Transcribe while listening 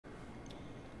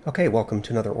Okay, welcome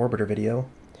to another orbiter video.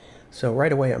 So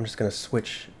right away I'm just going to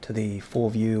switch to the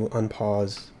full view,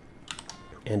 unpause,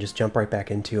 and just jump right back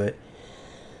into it.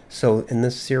 So in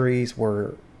this series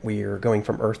we're going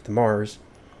from Earth to Mars,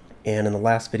 and in the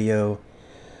last video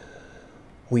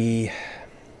I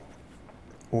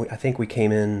think we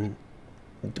came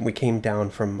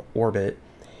down from orbit,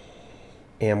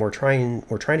 and we're trying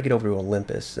to get over to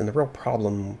Olympus, and the real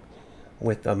problem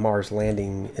with a Mars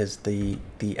landing is the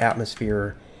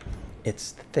atmosphere.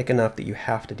 It's thick enough that you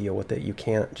have to deal with it. You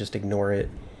can't just ignore it.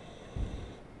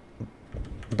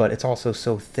 But it's also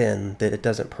so thin that it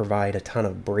doesn't provide a ton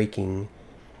of braking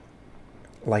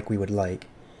like we would like.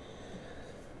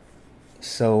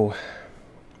 So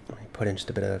let me put in just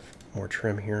a bit of more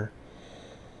trim here.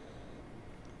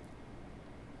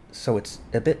 So it's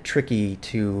a bit tricky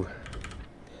to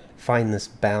find this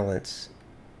balance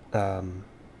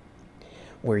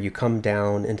where you come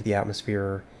down into the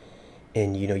atmosphere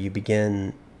and you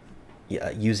begin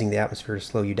using the atmosphere to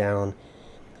slow you down,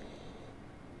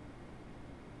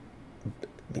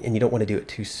 and you don't want to do it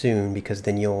too soon because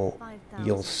then you'll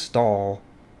stall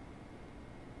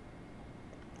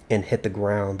and hit the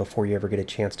ground before you ever get a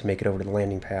chance to make it over to the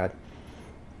landing pad.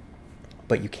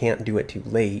 But you can't do it too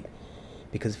late,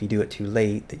 because if you do it too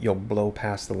late, that you'll blow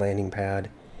past the landing pad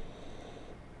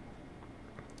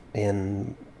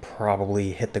and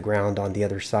probably hit the ground on the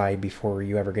other side before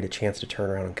you ever get a chance to turn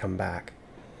around and come back.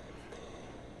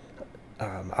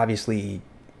 Obviously,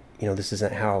 this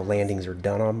isn't how landings are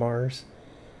done on Mars.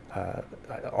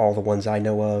 All the ones I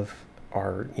know of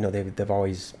are, they've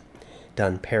always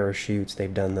done parachutes.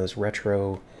 They've done those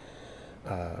retro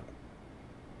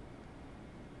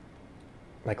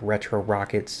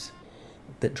rockets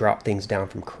that drop things down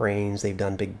from cranes. They've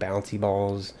done big bouncy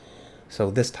balls. So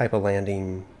this type of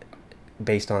landing,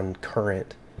 based on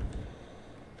current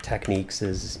techniques,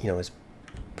 is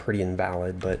pretty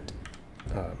invalid. But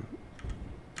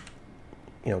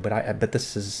but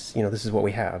this is this is what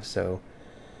we have. So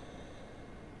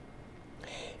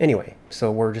anyway,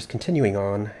 so we're just continuing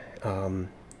on. I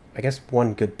guess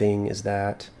one good thing is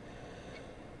that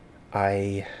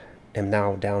I am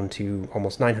now down to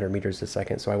almost 900 meters a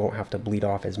second, so I won't have to bleed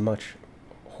off as much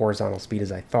horizontal speed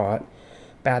as I thought.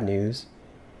 Bad news,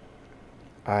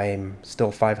 I'm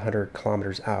still 500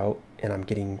 kilometers out, and I'm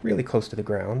getting really close to the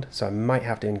ground, so I might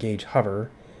have to engage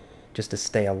hover just to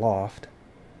stay aloft,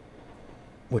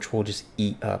 which will just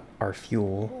eat up our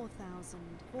fuel.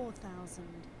 4,000.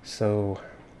 So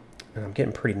I'm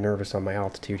getting pretty nervous on my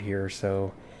altitude here,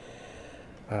 so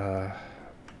I'm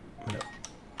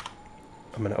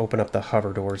going to open up the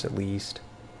hover doors at least.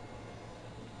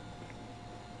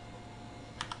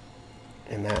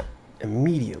 And that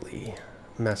immediately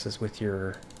messes with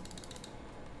your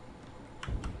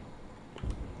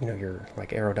your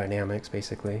like aerodynamics,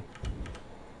 basically.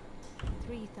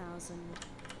 3,000.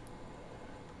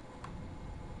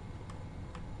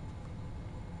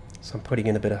 So I'm putting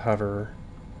in a bit of hover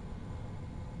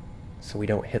so we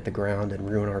don't hit the ground and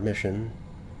ruin our mission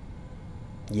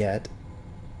yet.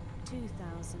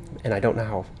 2,000. And I don't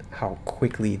know how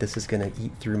quickly this is going to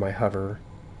eat through my hover,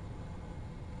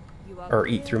 or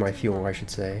eat through my fuel, I should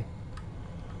say.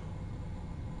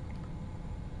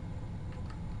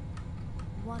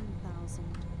 1,000.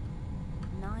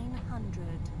 900.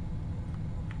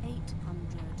 800.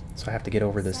 So I have to get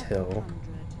over this hill.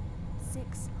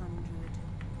 600.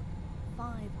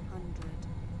 500.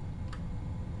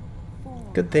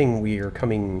 400. Good thing we are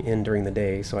coming in during the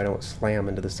day so I don't slam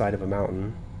into the side of a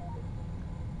mountain.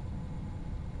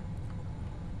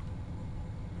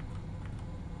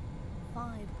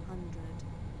 500.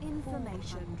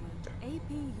 Information.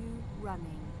 APU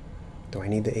running. Do I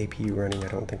need the APU running? I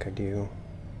don't think I do.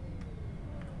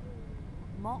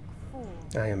 Mach 4.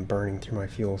 I am burning through my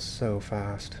fuel so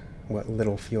fast. What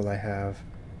little fuel I have.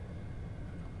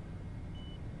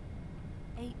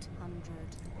 800.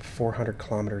 400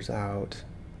 kilometers out.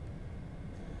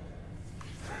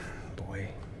 Boy.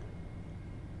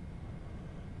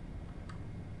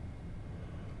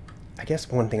 I guess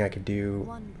one thing I could do...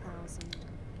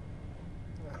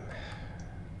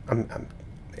 1,000.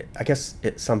 I guess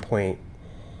at some point,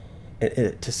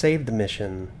 to save the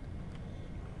mission,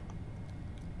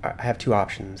 I have two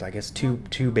options. I guess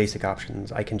two basic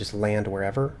options. I can just land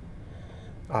wherever.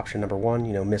 Option number one,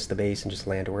 miss the base and just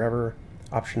land wherever.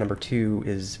 Option number two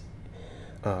is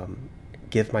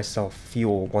give myself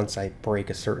fuel once I break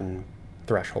a certain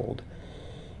threshold.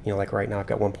 Like right now I've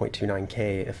got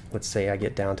 1.29K. If, let's say, I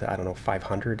get down to, I don't know,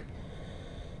 500,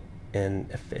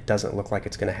 and if it doesn't look like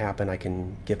it's going to happen, I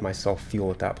can give myself fuel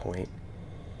at that point.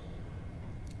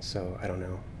 So I don't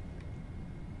know.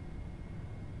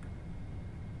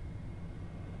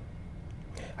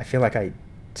 I feel like I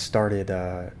started,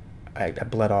 I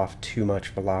bled off too much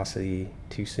velocity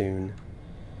too soon.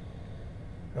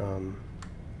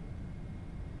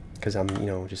 Because I'm, you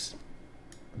know, just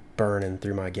burning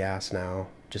through my gas now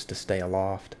just to stay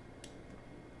aloft.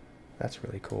 That's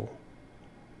really cool.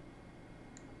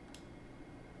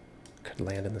 Could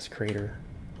land in this crater.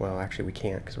 Well, actually we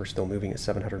can't because we're still moving at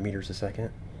 700 meters a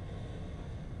second.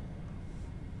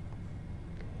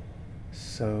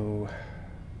 So,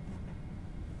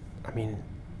 I mean,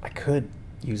 I could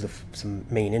use some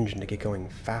main engine to get going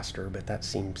faster, but that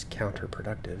seems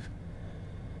counterproductive.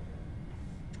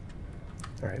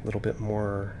 Alright, a little bit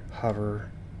more hover,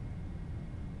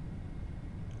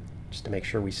 just to make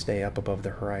sure we stay up above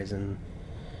the horizon.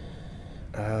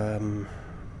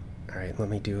 Alright, let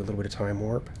me do a little bit of time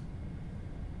warp.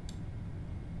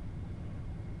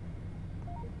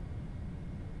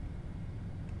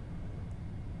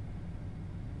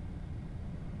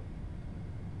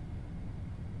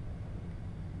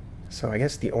 So I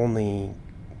guess the only...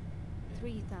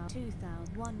 3,000,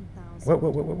 2,000, 1,000. Whoa, whoa,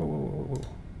 whoa, whoa, whoa, whoa, whoa.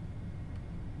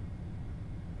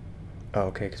 Oh,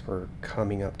 okay, because we're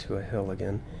coming up to a hill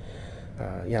again.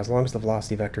 Yeah, as long as the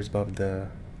velocity vector is above the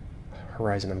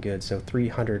horizon, I'm good. So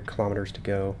 300 kilometers to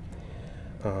go.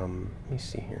 Let me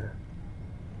see here.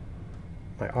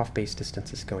 My off-base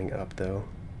distance is going up, though.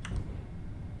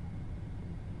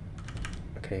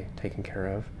 Okay, taken care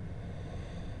of.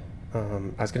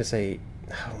 I was going to say,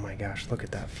 oh my gosh, look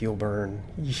at that fuel burn.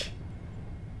 Yeesh.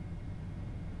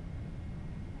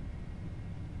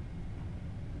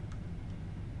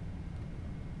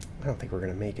 I don't think we're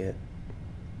going to make it.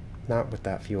 Not with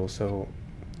that fuel, so...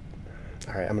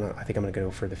 Alright, I think I'm gonna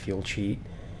go for the fuel cheat.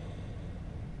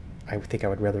 I think I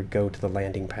would rather go to the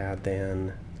landing pad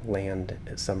than land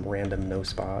at some random no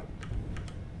spot.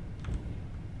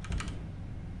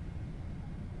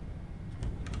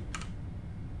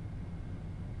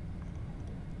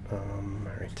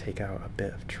 Alright, take out a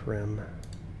bit of trim.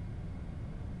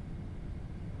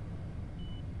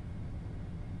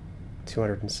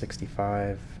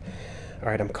 265.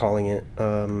 Alright, I'm calling it.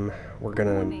 We're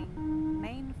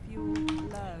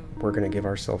gonna give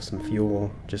ourselves some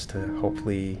fuel just to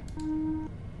hopefully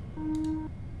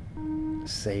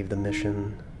save the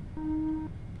mission.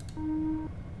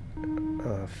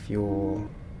 Fuel,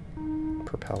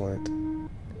 propellant,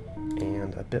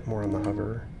 and a bit more on the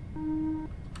hover.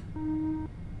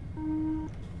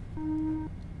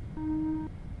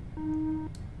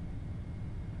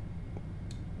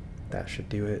 That should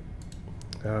do it.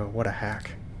 What a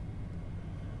hack.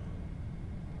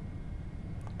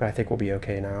 But I think we'll be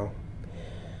okay now.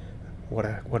 What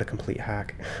a complete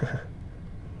hack.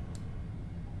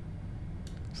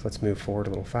 So let's move forward a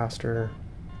little faster.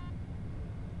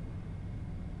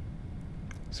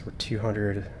 So we're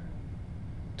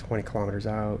 220 kilometers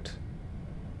out.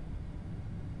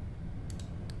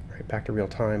 All right, back to real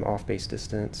time, off base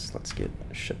distance. Let's get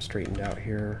ship straightened out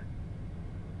here.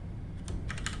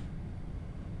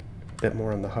 A bit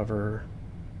more on the hover.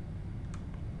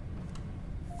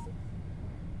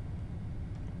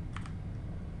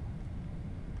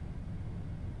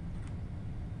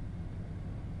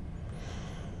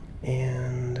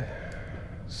 And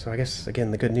so I guess, again,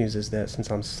 the good news is that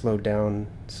since I'm slowed down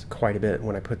quite a bit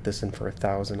when I put this in for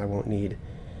 1,000, I won't need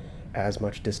as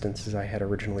much distance as I had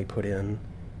originally put in,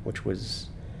 which was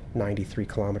 93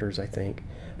 kilometers, I think.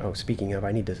 Oh, speaking of,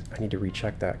 I need to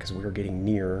recheck that because we were getting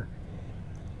near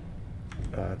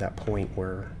that point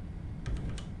where...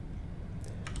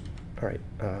 Alright,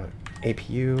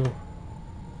 APU,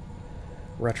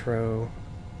 retro...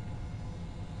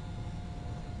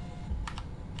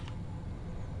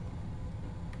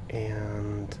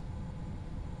 And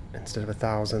instead of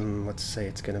 1,000, let's say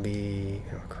it's going to be,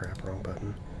 oh crap, wrong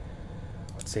button.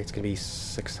 Let's say it's going to be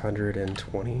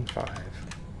 625.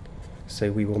 So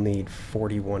we will need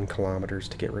 41 kilometers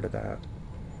to get rid of that.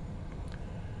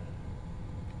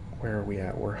 Where are we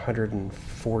at? We're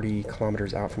 140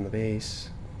 kilometers out from the base.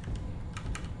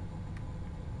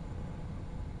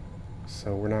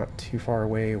 So we're not too far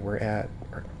away. We're at,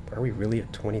 are we really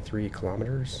at 23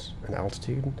 kilometers in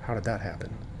altitude? How did that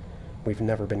happen? We've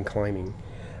never been climbing.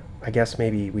 I guess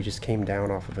maybe we just came down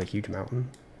off of a huge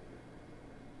mountain.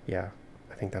 Yeah,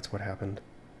 I think that's what happened.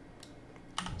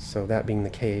 So that being the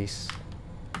case,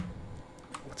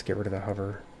 let's get rid of the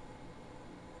hover.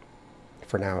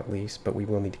 For now at least, but we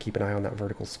will need to keep an eye on that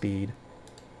vertical speed.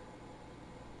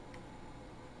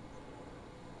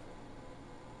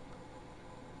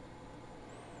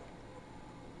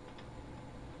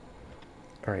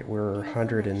 Alright, we're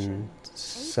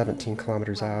 117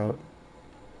 kilometers out.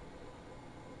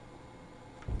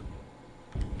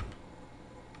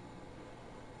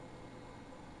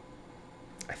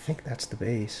 think that's the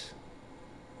base.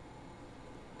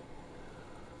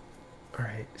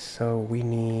 Alright, so we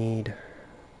need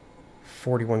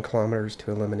 41 kilometers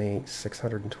to eliminate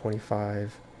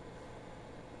 625.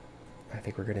 I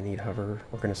think we're going to need hover.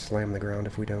 We're going to slam the ground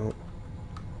if we don't.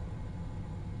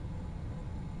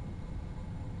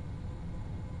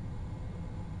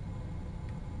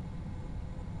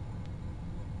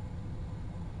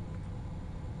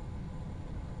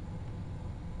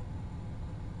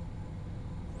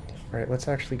 Alright, let's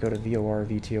actually go to VOR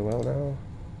VTOL now.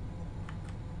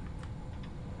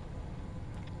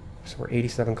 So we're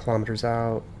 87 kilometers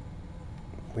out.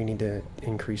 We need to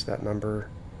increase that number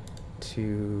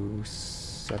to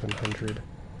 700.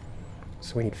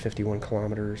 So we need 51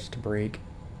 kilometers to brake.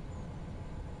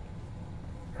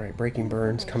 Alright, braking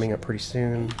burns coming up pretty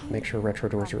soon. Make sure retro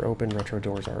doors are open. Retro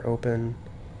doors are open.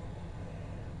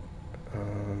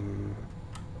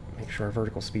 Make sure our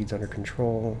vertical speed's under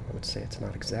control. I would say it's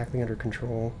not exactly under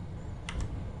control.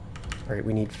 Alright,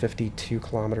 we need 52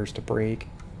 kilometers to brake.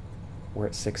 We're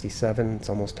at 67. It's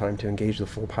almost time to engage the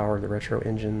full power of the retro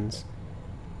engines.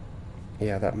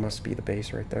 Yeah, that must be the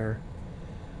base right there.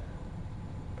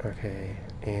 Okay,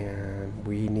 and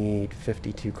we need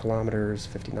 52 kilometers,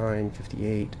 59,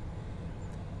 58,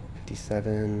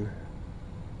 57,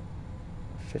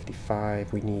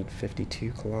 55. We need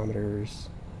 52 kilometers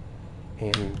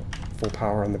and full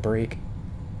power on the brake.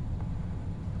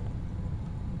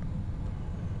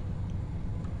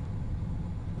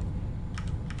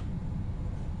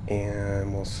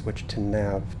 And we'll switch to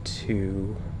nav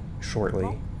 2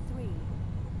 shortly.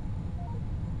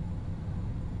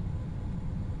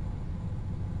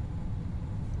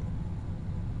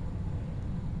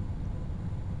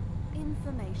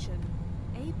 Information.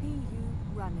 APU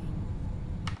running.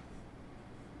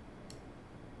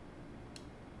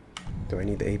 Do I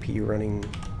need the APU running?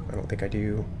 I don't think I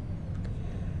do.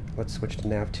 Let's switch to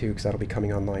nav 2 because that'll be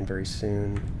coming online very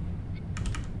soon.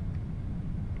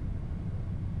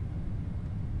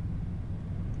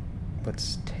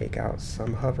 Let's take out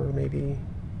some hover, maybe?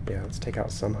 Yeah, let's take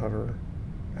out some hover.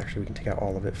 Actually, we can take out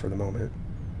all of it for the moment.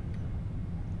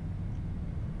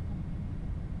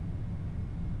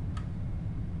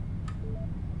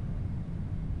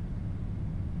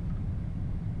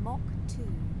 Mach 2.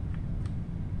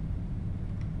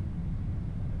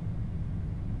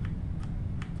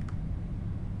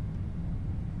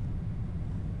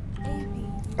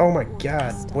 Oh my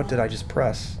god, what did I just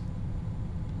press?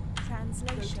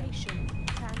 Translation.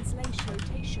 Translation.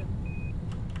 Rotation.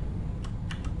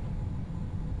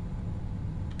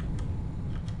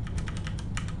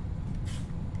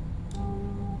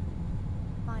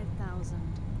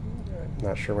 I'm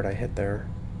not sure what I hit there.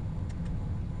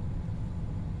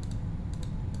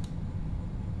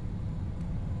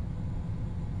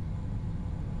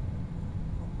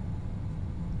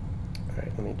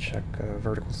 Alright, let me check.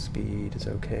 Vertical speed is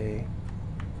okay.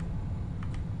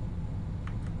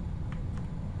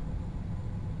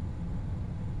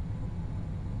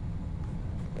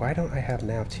 Why don't I have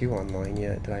nav 2 online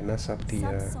yet? Did I mess up the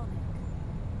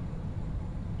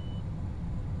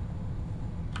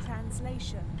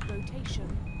Translation.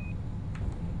 Rotation.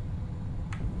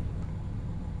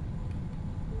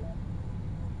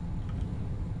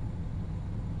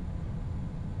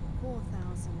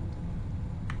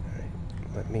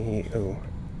 Let me,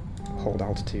 hold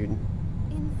altitude.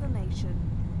 Information.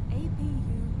 APU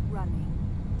running.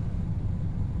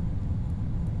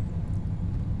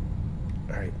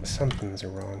 Alright, something's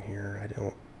wrong here. I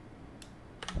don't...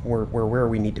 We're where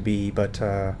we need to be, but,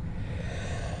 I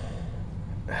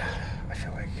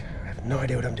feel like I have no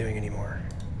idea what I'm doing anymore.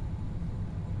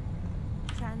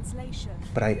 Translation.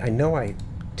 But I know I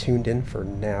tuned in for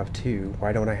nav 2.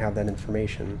 Why don't I have that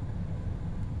information?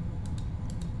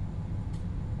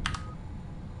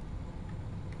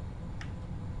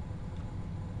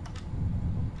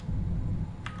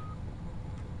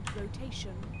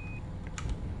 Rotation.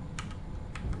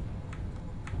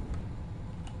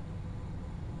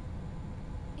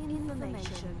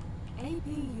 Information.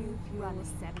 APU fuel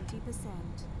 70%.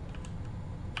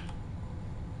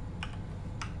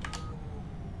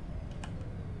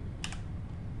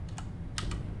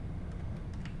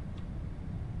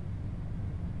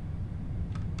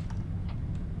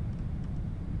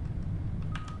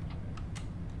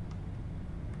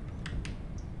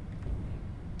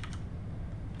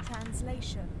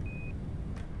 Translation.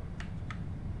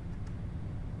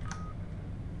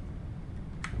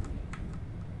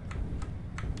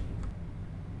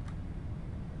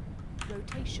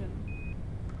 Rotation.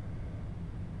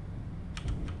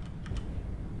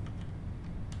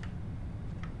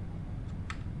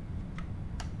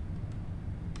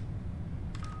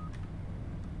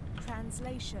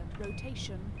 Translation.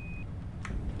 Rotation.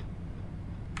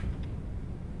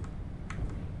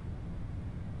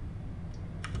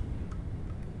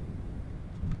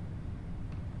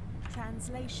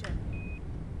 Translation.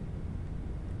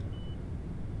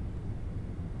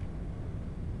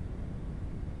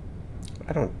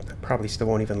 I probably still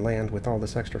won't even land with all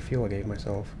this extra fuel I gave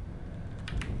myself.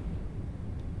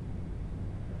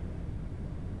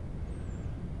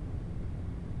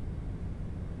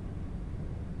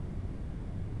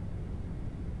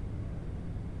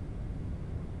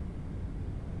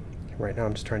 Right now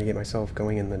I'm just trying to get myself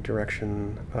going in the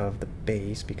direction of the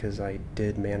base because I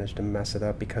did manage to mess it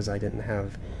up because I didn't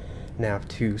have nav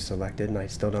 2 selected, and I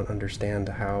still don't understand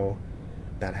how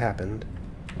that happened.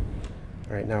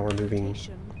 Alright, now we're moving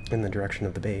in the direction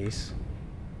of the base.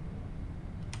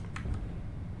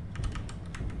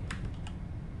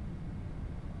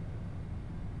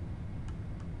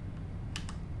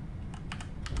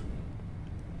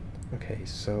 Okay,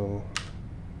 so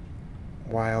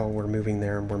while we're moving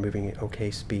there and we're moving at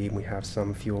okay speed, we have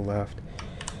some fuel left.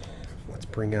 Let's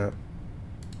bring up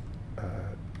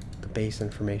the base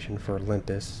information for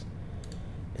Olympus.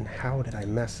 And how did I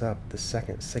mess up the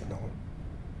second signal?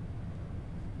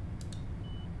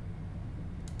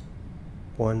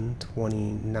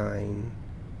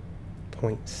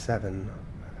 129.7.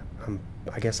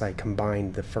 I guess I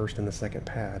combined the first and the second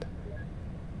pad.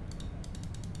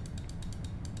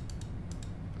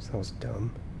 So that was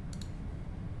dumb.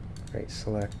 Alright,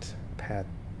 select pad.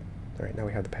 Alright, now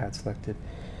we have the pad selected.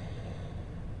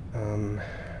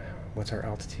 What's our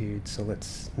altitude? So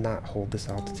let's not hold this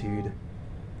altitude.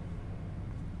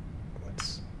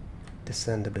 Let's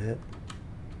descend a bit.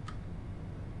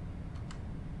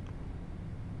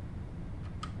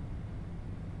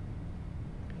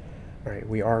 Alright,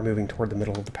 we are moving toward the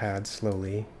middle of the pad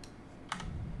slowly.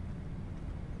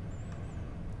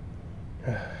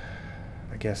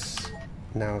 I guess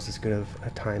now is as good of a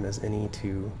time as any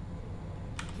to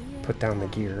put down the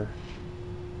gear.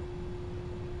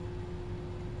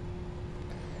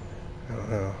 I don't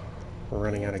know. We're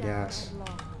running out of gas.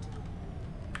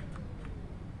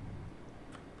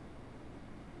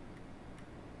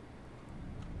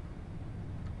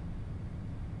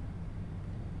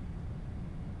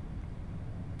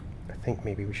 I think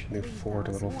maybe we should move forward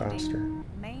a little faster.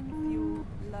 Main fuel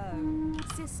low.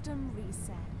 System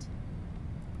reset.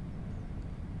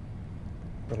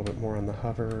 A little bit more on the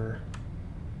hover.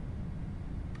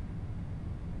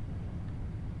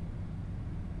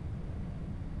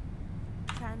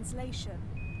 Translation.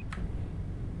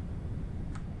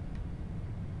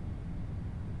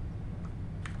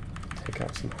 Take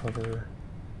out some hover.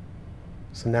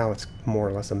 So now it's more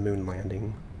or less a moon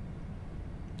landing,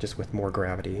 just with more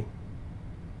gravity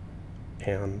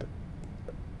and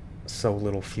so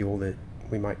little fuel that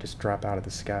we might just drop out of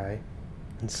the sky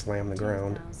and slam the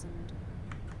ground. 2000.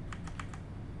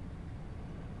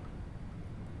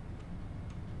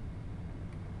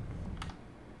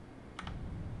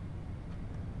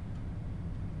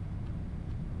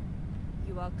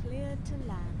 You are cleared to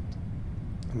land.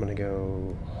 I'm gonna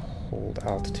go hold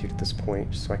altitude at this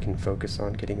point just so I can focus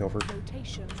on getting over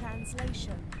Rotation.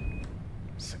 Translation.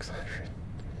 600.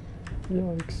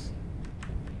 Yikes.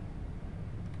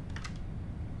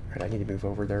 Alright, I need to move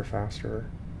over there faster.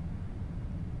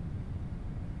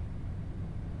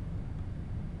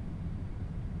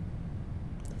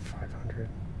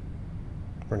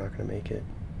 We're not gonna make it.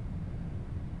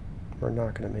 We're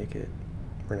not gonna make it.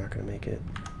 We're not gonna make it.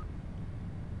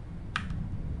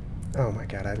 Oh my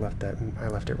god, I left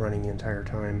it running the entire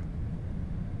time.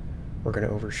 We're gonna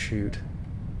overshoot.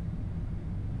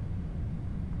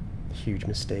 Huge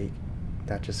mistake.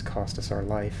 That just cost us our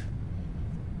life.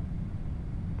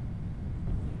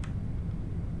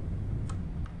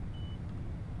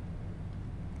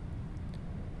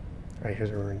 Alright,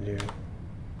 here's what we're gonna do.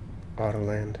 Auto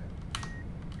land.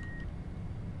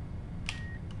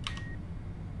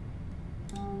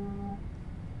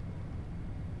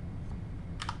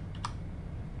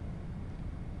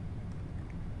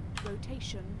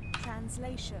 Rotation.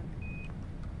 Translation.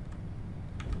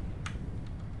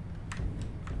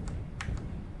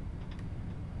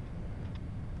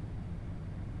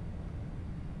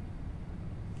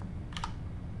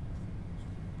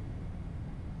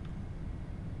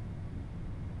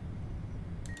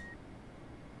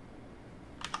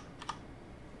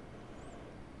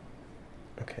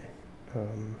 Okay.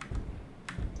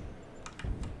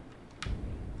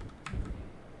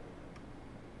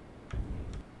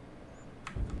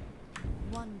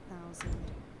 1,000,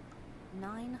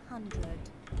 900,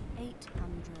 800,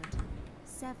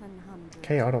 700.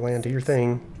 Okay, auto land, do your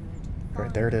thing.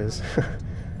 Alright, there it is.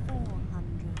 400,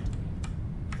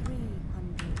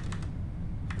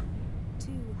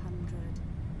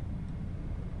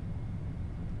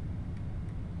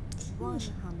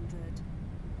 100,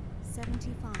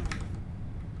 75,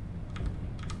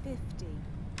 50,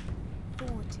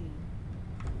 40,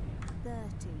 30,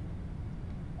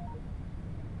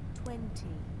 20,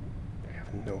 I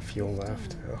have no fuel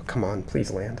left. Oh, come on,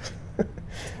 please land. 10,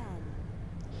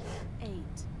 8,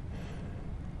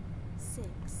 6,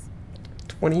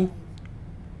 20, 5,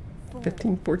 4,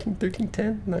 15, 14, 13,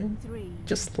 10, 9. 3.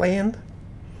 Just land.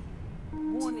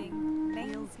 Warning,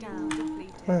 main down,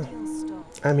 depleted. Well, Fuel stop.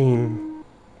 I mean,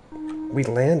 we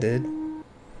landed.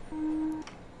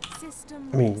 System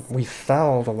I mean, reset. we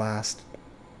fell the last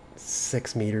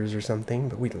 6 meters or something,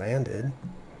 but we landed.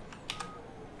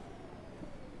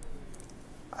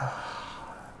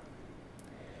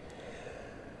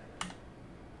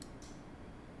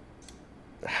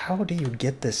 How do you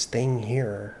get this thing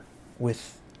here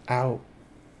without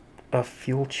a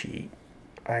fuel cheat?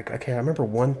 Okay, I remember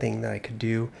one thing that I could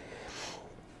do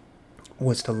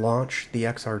was to launch the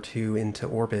XR2 into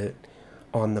orbit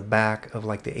on the back of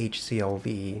like the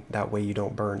HCLV. That way you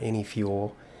don't burn any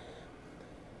fuel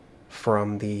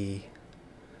from the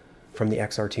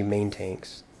XR2 main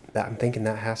tanks. That I'm thinking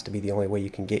that has to be the only way you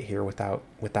can get here without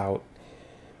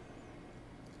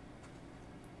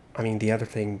I mean, the other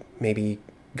thing, maybe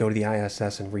go to the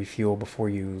ISS and refuel before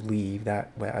you leave.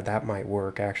 That might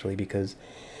work actually, because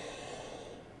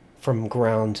from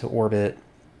ground to orbit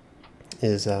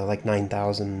is like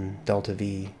 9,000 delta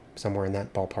V, somewhere in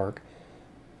that ballpark.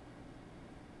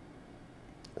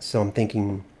 So I'm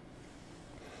thinking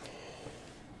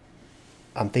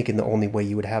the only way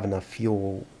you would have enough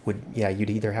fuel would, yeah,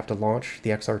 you'd either have to launch the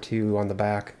XR2 on the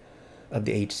back of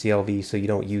the HCLV so you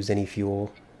don't use any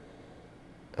fuel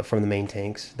from the main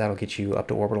tanks. That'll get you up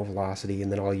to orbital velocity,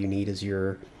 and then all you need is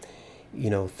your,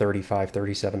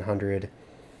 3700,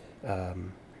 or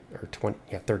 20,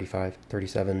 yeah, 35,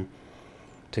 37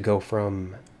 to go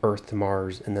from Earth to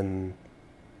Mars, and then,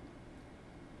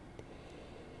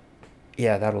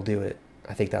 yeah, that'll do it.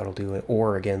 I think that'll do it.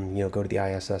 Or again, go to the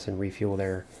ISS and refuel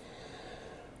there.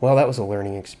 Well, that was a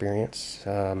learning experience.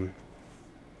 I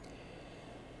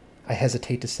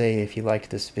hesitate to say, if you liked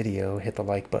this video, hit the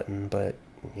like button, but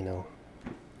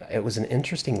it was an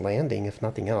interesting landing, if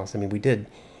nothing else. I mean, we did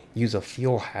use a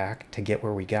fuel hack to get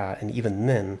where we got, and even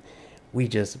then, we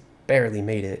just barely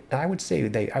made it. I would say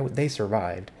they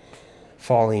survived,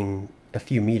 falling a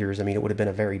few meters. I mean, it would have been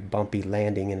a very bumpy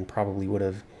landing and probably would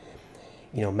have,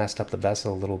 messed up the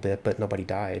vessel a little bit, but nobody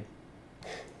died.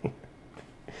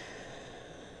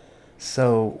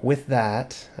 So with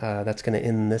that, that's going to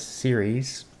end this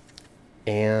series,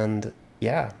 and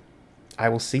yeah, I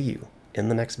will see you in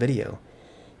the next video,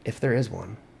 if there is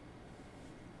one.